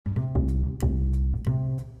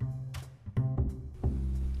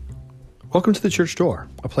Welcome to the Church Door,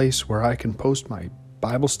 a place where I can post my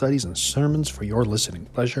Bible studies and sermons for your listening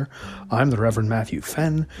pleasure. I'm the Reverend Matthew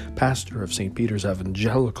Fenn, pastor of St. Peter's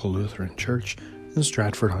Evangelical Lutheran Church in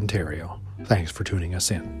Stratford, Ontario. Thanks for tuning us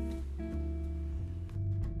in.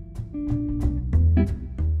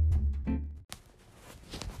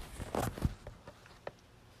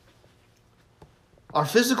 Our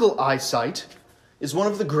physical eyesight is one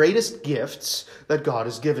of the greatest gifts that God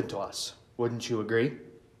has given to us. Wouldn't you agree?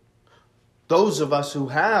 Those of us who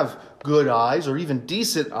have good eyes or even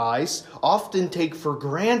decent eyes often take for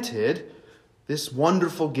granted this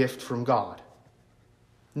wonderful gift from God.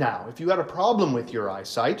 Now, if you had a problem with your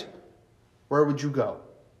eyesight, where would you go?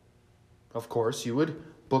 Of course, you would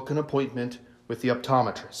book an appointment with the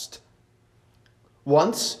optometrist.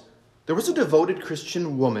 Once, there was a devoted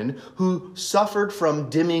Christian woman who suffered from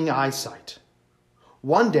dimming eyesight.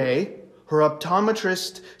 One day, her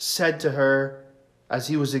optometrist said to her, as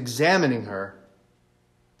he was examining her,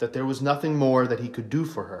 that there was nothing more that he could do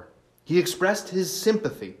for her. He expressed his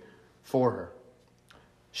sympathy for her.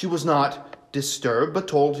 She was not disturbed, but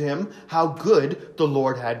told him how good the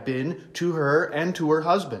Lord had been to her and to her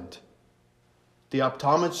husband. The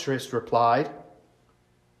optometrist replied,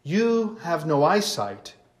 "You have no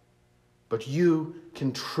eyesight, but you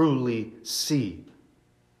can truly see."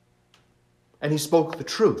 And he spoke the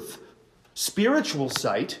truth. Spiritual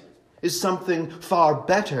sight is something far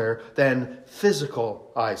better than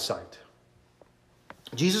physical eyesight.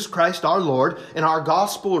 Jesus Christ our Lord, in our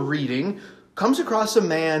gospel reading, comes across a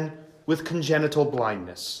man with congenital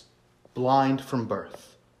blindness, blind from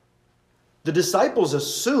birth. The disciples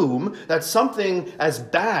assume that something as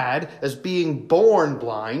bad as being born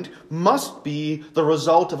blind must be the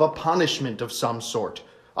result of a punishment of some sort.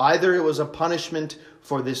 Either it was a punishment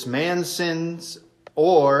for this man's sins,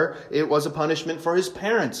 or it was a punishment for his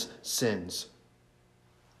parents' sins.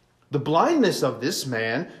 The blindness of this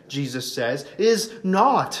man, Jesus says, is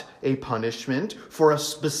not a punishment for a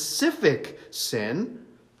specific sin,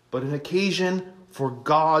 but an occasion for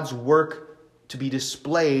God's work to be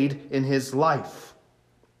displayed in his life.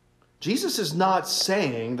 Jesus is not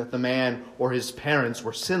saying that the man or his parents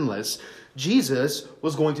were sinless. Jesus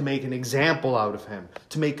was going to make an example out of him,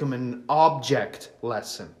 to make him an object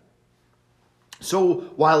lesson. So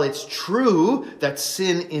while it's true that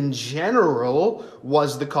sin in general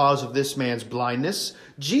was the cause of this man's blindness,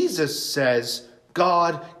 Jesus says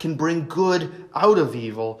God can bring good out of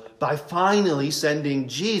evil by finally sending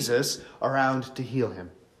Jesus around to heal him.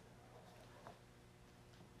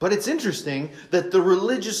 But it's interesting that the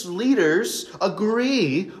religious leaders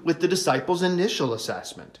agree with the disciples' initial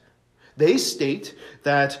assessment. They state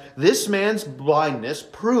that this man's blindness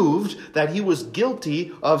proved that he was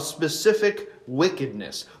guilty of specific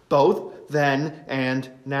wickedness, both then and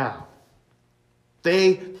now.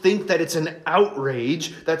 They think that it's an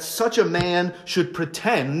outrage that such a man should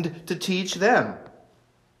pretend to teach them.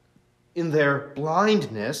 In their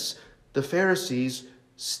blindness, the Pharisees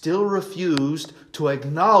still refused to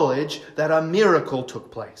acknowledge that a miracle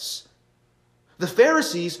took place. The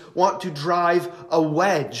Pharisees want to drive a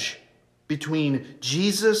wedge between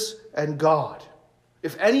Jesus and God.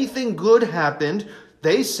 If anything good happened,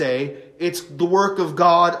 they say it's the work of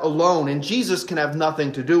God alone, and Jesus can have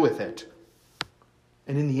nothing to do with it.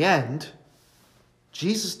 And in the end,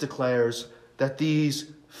 Jesus declares that these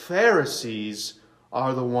Pharisees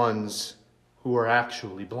are the ones who are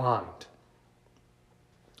actually blind.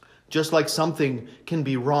 Just like something can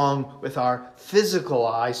be wrong with our physical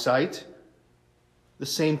eyesight, the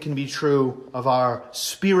same can be true of our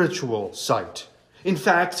spiritual sight. In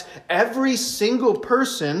fact, every single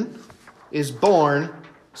person is born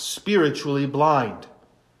spiritually blind.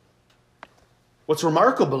 What's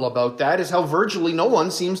remarkable about that is how virtually no one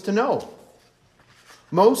seems to know.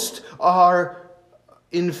 Most are,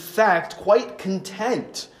 in fact, quite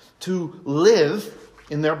content to live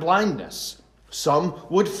in their blindness. Some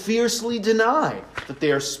would fiercely deny that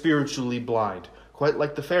they are spiritually blind, quite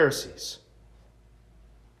like the Pharisees.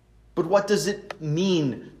 But what does it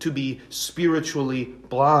mean to be spiritually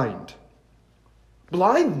blind?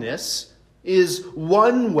 Blindness is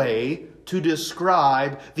one way to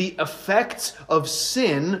describe the effects of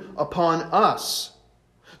sin upon us.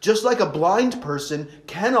 Just like a blind person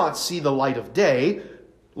cannot see the light of day,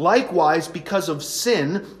 likewise, because of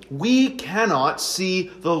sin, we cannot see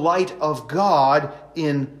the light of God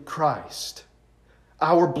in Christ.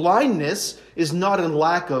 Our blindness is not a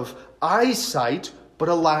lack of eyesight, but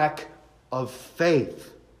a lack of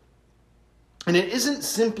faith. And it isn't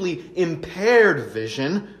simply impaired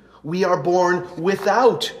vision. We are born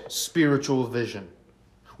without spiritual vision.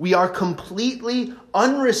 We are completely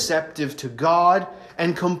unreceptive to God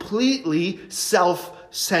and completely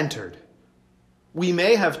self-centered. We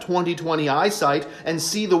may have 20/20 eyesight and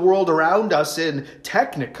see the world around us in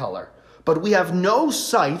technicolor, but we have no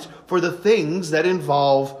sight for the things that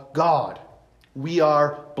involve God. We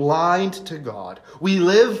are blind to God. We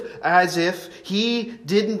live as if He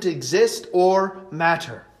didn't exist or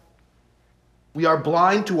matter. We are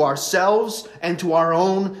blind to ourselves and to our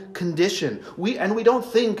own condition. We don't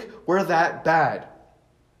think we're that bad.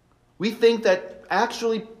 We think that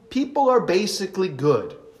actually people are basically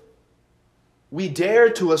good. We dare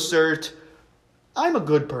to assert, I'm a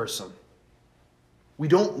good person. We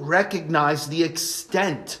don't recognize the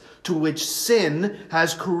extent to which sin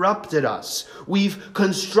has corrupted us. We've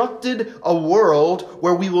constructed a world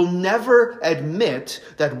where we will never admit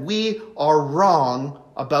that we are wrong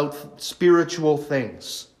about spiritual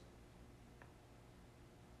things.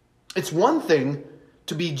 It's one thing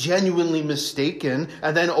to be genuinely mistaken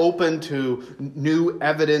and then open to new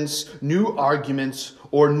evidence, new arguments,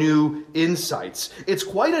 or new insights. It's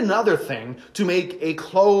quite another thing to make a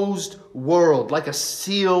closed world, like a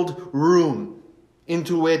sealed room,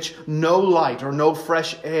 into which no light or no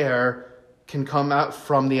fresh air can come out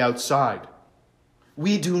from the outside.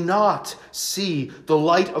 We do not see the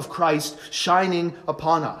light of Christ shining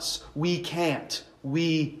upon us. We can't.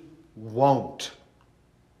 We won't.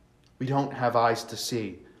 We don't have eyes to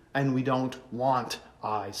see, and we don't want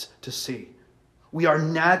eyes to see. We are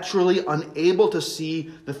naturally unable to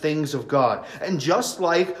see the things of God. And just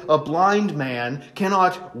like a blind man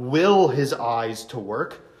cannot will his eyes to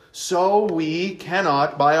work, so we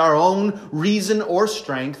cannot, by our own reason or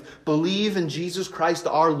strength, believe in Jesus Christ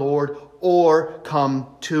our Lord or come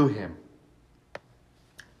to Him.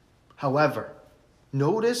 However,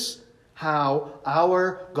 notice how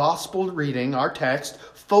our gospel reading, our text,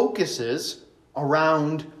 focuses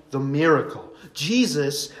around the miracle.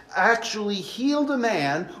 Jesus actually healed a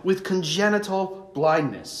man with congenital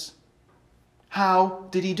blindness. How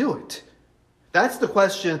did He do it? That's the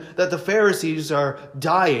question that the Pharisees are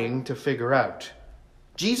dying to figure out.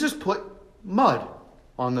 Jesus put mud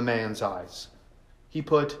on the man's eyes. He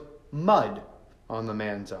put mud on the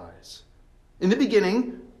man's eyes. In the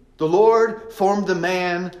beginning, the Lord formed the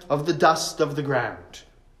man of the dust of the ground.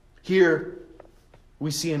 Here, we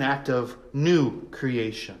see an act of new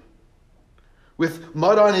creation. With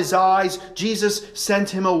mud on his eyes, Jesus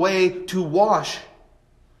sent him away to wash.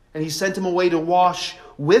 And He sent him away to wash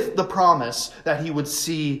with the promise that he would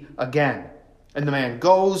see again. And the man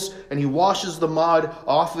goes and he washes the mud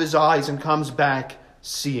off of his eyes and comes back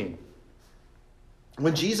seeing.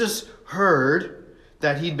 When Jesus heard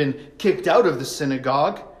that he'd been kicked out of the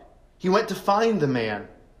synagogue, He went to find the man.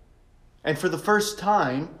 And for the first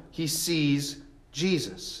time, he sees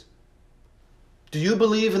Jesus. Do you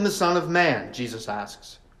believe in the Son of Man? Jesus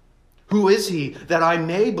asks. Who is He that I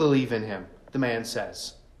may believe in Him? The man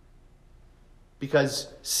says.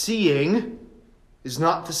 Because seeing is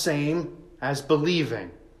not the same as believing.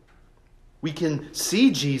 We can see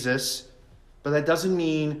Jesus, but that doesn't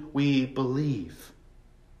mean we believe.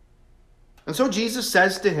 And so Jesus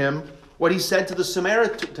says to him what He said to the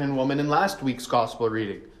Samaritan woman in last week's gospel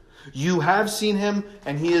reading. You have seen Him,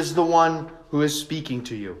 and He is the one who is speaking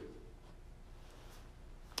to you.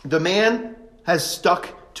 The man has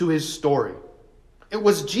stuck to his story. It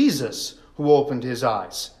was Jesus who opened his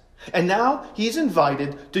eyes. And now he's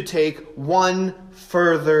invited to take one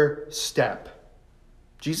further step.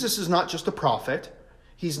 Jesus is not just a prophet.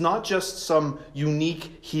 He's not just some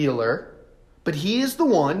unique healer. But He is the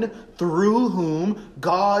one through whom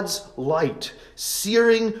God's light,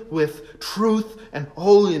 searing with truth and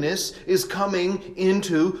holiness, is coming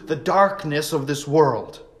into the darkness of this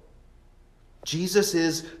world. Jesus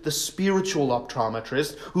is the spiritual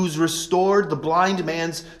optometrist who's restored the blind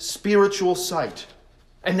man's spiritual sight.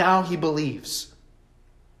 And now he believes.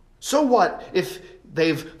 So what if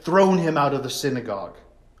they've thrown him out of the synagogue?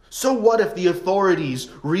 So what if the authorities,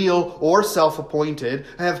 real or self-appointed,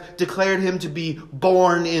 have declared him to be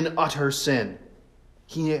born in utter sin?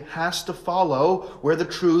 He has to follow where the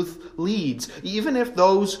truth leads, even if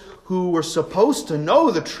those who were supposed to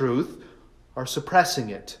know the truth are suppressing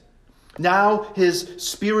it. Now his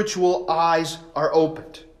spiritual eyes are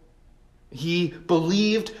opened. He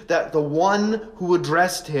believed that the one who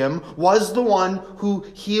addressed him was the one who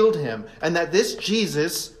healed him, and that this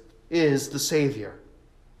Jesus is the Savior.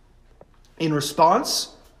 In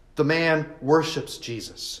response, the man worships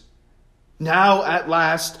Jesus. Now, at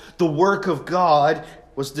last, the work of God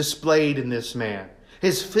was displayed in this man.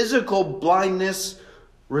 His physical blindness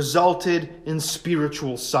resulted in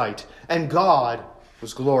spiritual sight, and God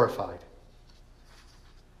was glorified.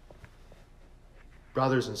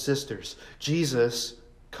 Brothers and sisters, Jesus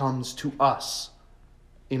comes to us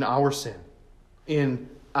in our sin, in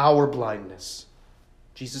our blindness.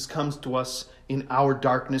 Jesus comes to us in our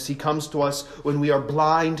darkness. He comes to us when we are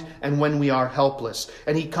blind and when we are helpless.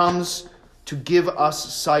 And he comes to give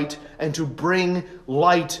us sight and to bring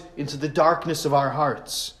light into the darkness of our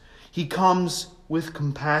hearts. He comes with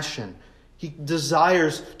compassion. He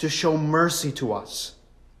desires to show mercy to us.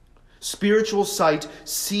 Spiritual sight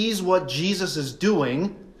sees what Jesus is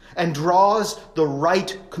doing and draws the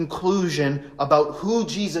right conclusion about who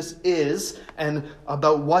Jesus is and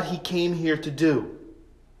about what he came here to do.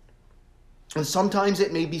 And sometimes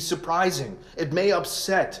it may be surprising. It may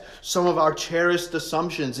upset some of our cherished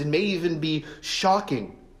assumptions. It may even be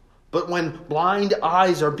shocking. But when blind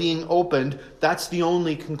eyes are being opened, that's the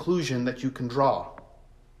only conclusion that you can draw.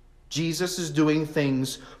 Jesus is doing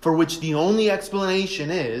things for which the only explanation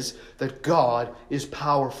is that God is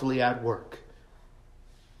powerfully at work.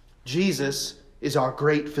 Jesus is our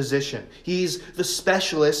great physician. He's the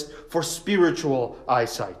specialist for spiritual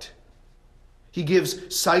eyesight. He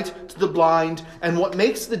gives sight to the blind, and what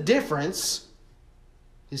makes the difference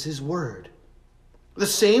is his word. The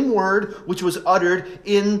same word which was uttered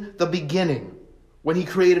in the beginning when he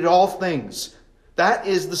created all things. That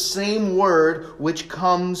is the same word which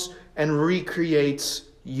comes and recreates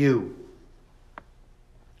you.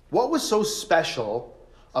 What was so special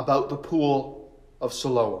about the pool of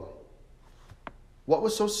Siloam? What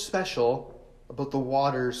was so special about the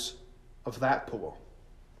waters of that pool?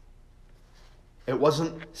 It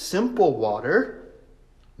wasn't simple water,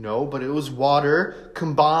 no, but it was water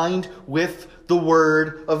combined with the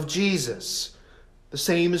word of Jesus. The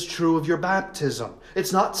same is true of your baptism.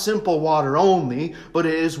 It's not simple water only, but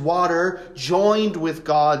it is water joined with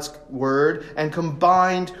God's word and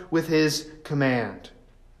combined with his command.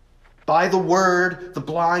 By the word, the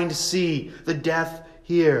blind see, the deaf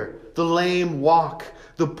hear, the lame walk,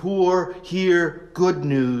 the poor hear good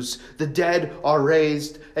news, the dead are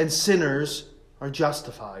raised, and sinners are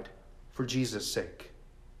justified for Jesus' sake.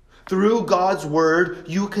 Through God's word,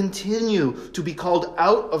 you continue to be called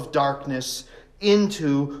out of darkness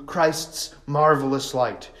into Christ's marvelous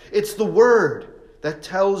light. It's the word that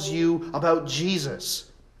tells you about Jesus,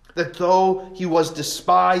 that though he was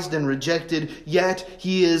despised and rejected, yet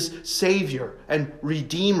he is Savior and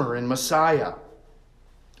Redeemer and Messiah.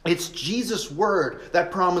 It's Jesus' word that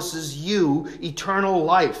promises you eternal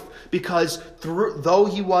life, because through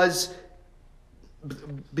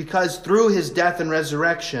his death and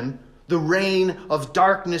resurrection, the reign of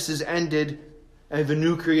darkness is ended and the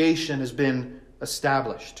new creation has been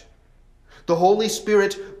established. The Holy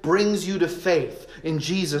Spirit brings you to faith in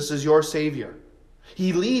Jesus as your Savior.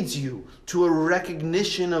 He leads you to a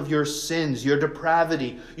recognition of your sins, your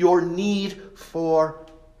depravity, your need for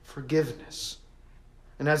forgiveness.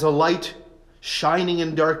 And as a light shining in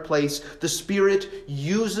a dark place, the Spirit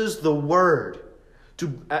uses the Word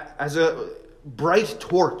as a bright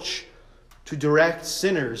torch to direct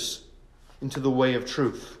sinners into the way of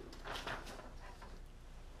truth.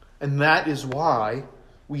 And that is why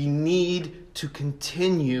we need to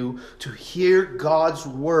continue to hear God's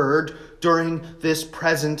word during this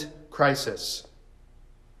present crisis.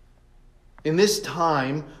 In this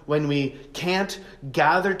time when we can't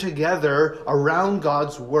gather together around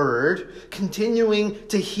God's word, continuing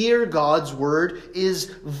to hear God's word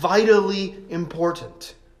is vitally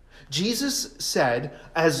important. Jesus said,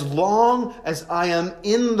 "As long as I am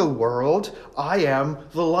in the world, I am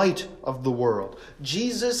the light of the world."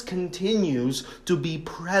 Jesus continues to be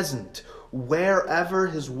present wherever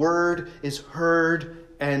his word is heard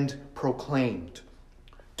and proclaimed.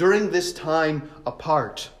 During this time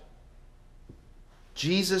apart,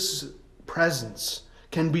 Jesus' presence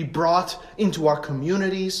can be brought into our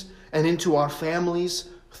communities and into our families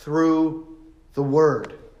through the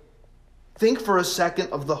word. Think for a second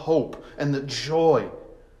of the hope and the joy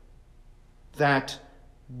that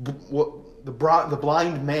the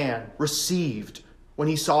blind man received when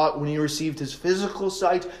he received his physical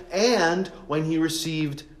sight and when he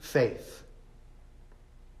received faith.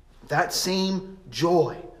 That same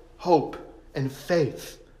joy, hope, and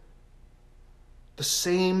faith, the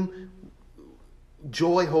same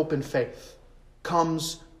joy, hope, and faith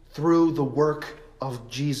comes through the work of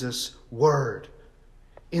Jesus' word.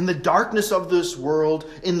 In the darkness of this world,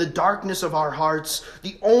 in the darkness of our hearts,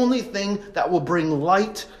 the only thing that will bring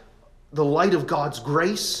light, the light of God's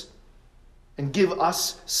grace, and give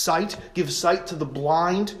us sight, give sight to the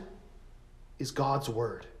blind, is God's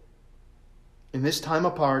word. In this time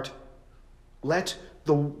apart, let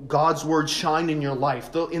God's word shine in your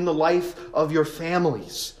life, in the life of your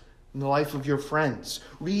families, in the life of your friends.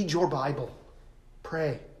 Read your Bible.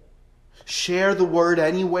 pray. Share the word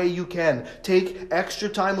any way you can. Take extra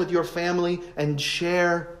time with your family and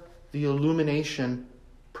share the illumination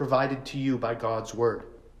provided to you by God's word.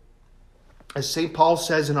 As St. Paul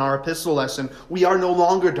says in our epistle lesson, we are no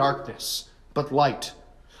longer darkness, but light.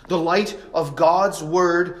 The light of God's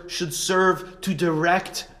word should serve to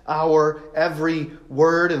direct our every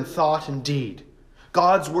word and thought and deed.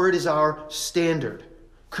 God's word is our standard.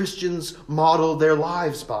 Christians model their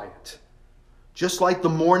lives by it. Just like the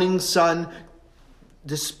morning sun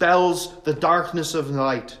dispels the darkness of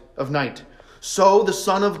night, so the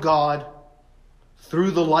Son of God,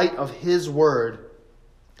 through the light of his word,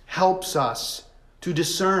 helps us to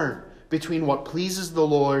discern between what pleases the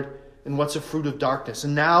Lord and what's a fruit of darkness.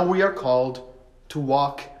 And now we are called to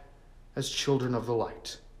walk as children of the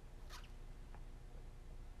light.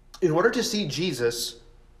 In order to see Jesus,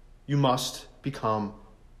 you must become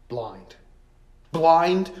blind.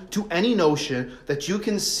 Blind to any notion that you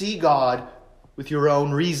can see God with your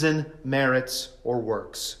own reason, merits, or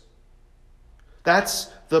works.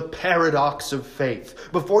 That's the paradox of faith.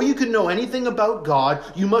 Before you can know anything about God,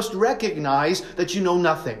 you must recognize that you know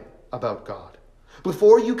nothing about God.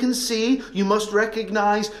 Before you can see, you must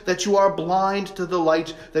recognize that you are blind to the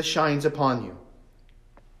light that shines upon you.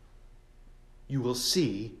 You will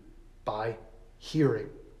see by hearing.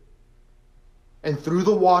 And through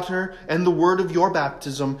the water and the word of your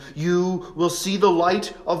baptism, you will see the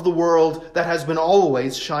light of the world that has been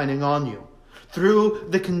always shining on you. Through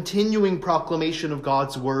the continuing proclamation of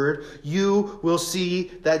God's word, you will see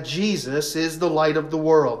that Jesus is the light of the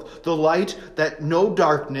world, the light that no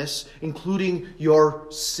darkness, including your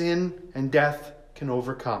sin and death, can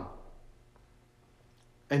overcome.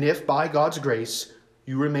 And if by God's grace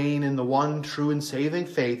you remain in the one true and saving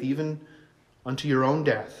faith, even unto your own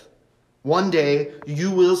death, one day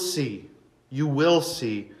you will see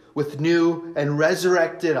with new and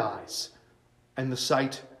resurrected eyes, and the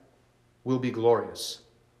sight will be glorious.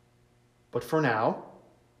 But for now,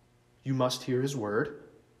 you must hear his word,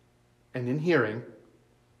 and in hearing,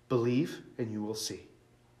 believe, and you will see.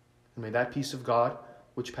 And may that peace of God,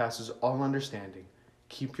 which passes all understanding,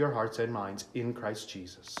 keep your hearts and minds in Christ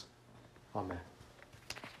Jesus. Amen.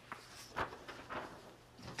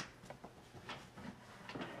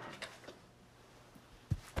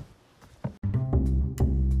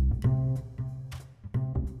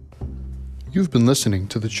 You've been listening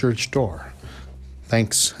to The Church Door.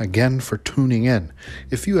 Thanks again for tuning in.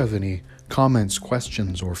 If you have any comments,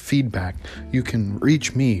 questions, or feedback, you can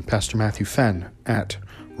reach me, Pastor Matthew Fenn, at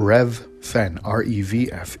revfenn,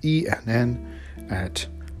 REVFENN, at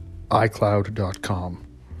iCloud.com.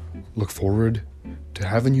 Look forward to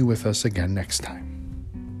having you with us again next time.